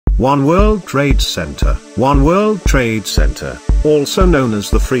One World Trade Center. One World Trade Center, also known as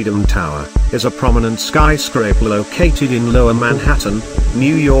the Freedom Tower, is a prominent skyscraper located in Lower Manhattan,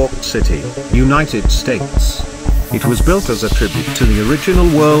 New York City, United States. It was built as a tribute to the original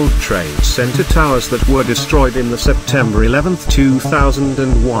World Trade Center towers that were destroyed in the September 11,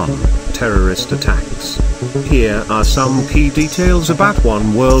 2001, terrorist attacks. Here are some key details about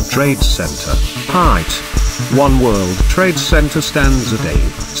One World Trade Center. Height. One World Trade Center stands at a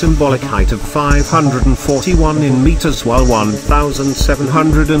symbolic height of 541 in meters while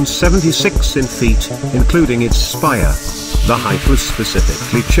 1,776 in feet, including its spire. The height was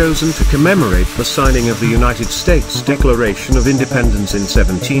specifically chosen to commemorate the signing of the United States Declaration of Independence in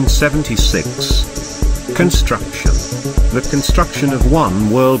 1776. Construction. The construction of One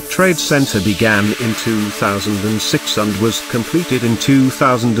World Trade Center began in 2006 and was completed in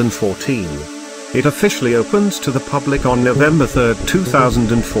 2014. It officially opened to the public on November 3,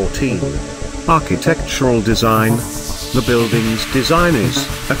 2014. Architectural design. The building's design is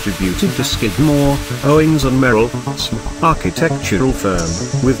attributed to Skidmore, Owings and Merrill's architectural firm,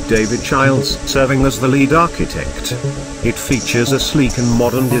 with David Childs serving as the lead architect. It features a sleek and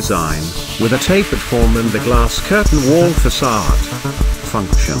modern design, with a tapered form and a glass curtain wall facade.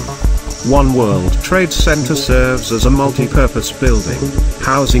 Function. One World Trade Center serves as a multi-purpose building,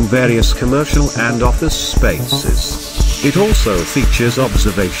 housing various commercial and office spaces. It also features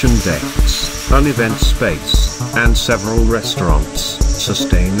observation decks, an event space, and several restaurants.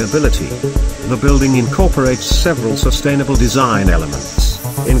 Sustainability. The building incorporates several sustainable design elements,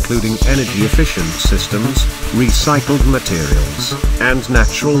 including energy-efficient systems, recycled materials, and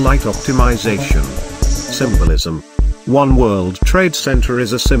natural light optimization. Symbolism. One World Trade Center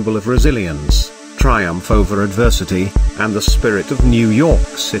is a symbol of resilience, triumph over adversity, and the spirit of New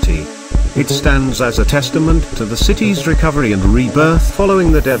York City. It stands as a testament to the city's recovery and rebirth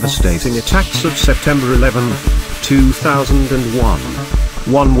following the devastating attacks of September 11, 2001.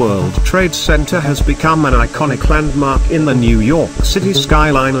 One World Trade Center has become an iconic landmark in the New York City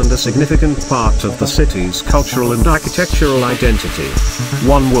skyline and a significant part of the city's cultural and architectural identity.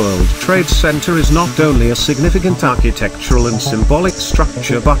 One World Trade Center is not only a significant architectural and symbolic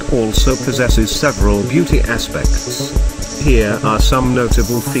structure but also possesses several beauty aspects. Here are some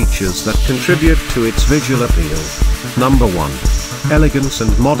notable features that contribute to its visual appeal. Number 1. Elegance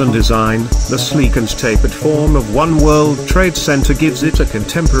and modern design. The sleek and tapered form of One World Trade Center gives it a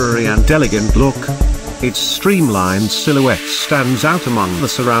contemporary and elegant look. Its streamlined silhouette stands out among the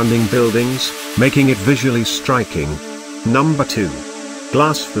surrounding buildings, making it visually striking. Number 2.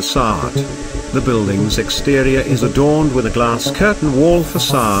 Glass facade. The building's exterior is adorned with a glass curtain wall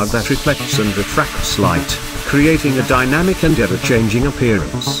facade that reflects and refracts light, creating a dynamic and ever-changing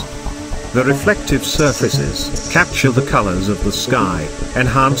appearance. The reflective surfaces capture the colors of the sky,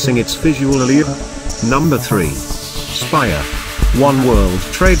 enhancing its visual allure. Number 3. Spire. One World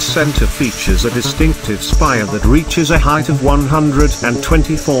Trade Center features a distinctive spire that reaches a height of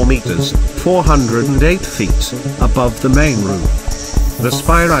 124 meters, 408 feet, above the main roof. The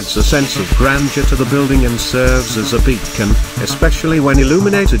spire adds a sense of grandeur to the building and serves as a beacon, especially when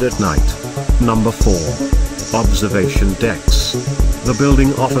illuminated at night. Number 4. Observation decks. The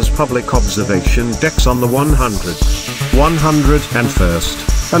building offers public observation decks on the 100th, 101st,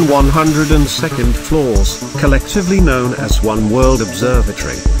 and 102nd floors, collectively known as One World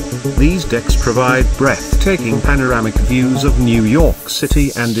Observatory. These decks provide breathtaking panoramic views of New York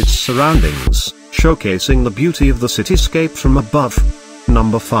City and its surroundings, showcasing the beauty of the cityscape from above.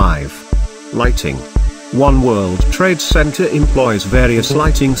 Number 5. Lighting. One World Trade Center employs various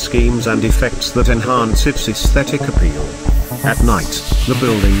lighting schemes and effects that enhance its aesthetic appeal. At night, the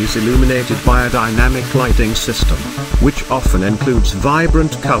building is illuminated by a dynamic lighting system, which often includes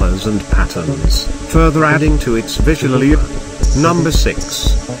vibrant colors and patterns, further adding to its visual allure. Number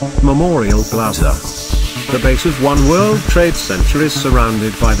 6. Memorial Plaza. The base of One World Trade Center is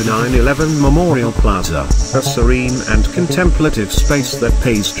surrounded by the 9/11 Memorial Plaza, a serene and contemplative space that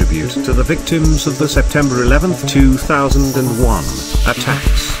pays tribute to the victims of the September 11, 2001,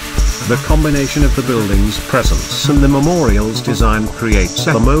 attacks. The combination of the building's presence and the memorial's design creates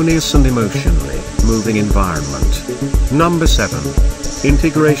a harmonious and emotionally moving environment. Number 7.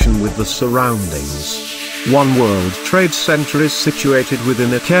 Integration with the surroundings. One World Trade Center is situated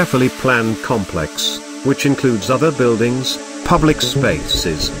within a carefully planned complex, which includes other buildings, public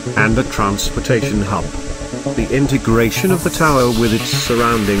spaces, and a transportation hub. The integration of the tower with its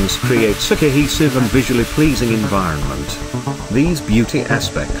surroundings creates a cohesive and visually pleasing environment. These beauty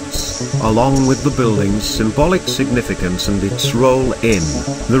aspects, along with the building's symbolic significance and its role in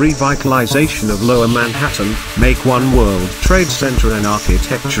the revitalization of Lower Manhattan, make One World Trade Center an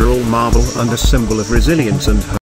architectural marvel and a symbol of resilience and hope.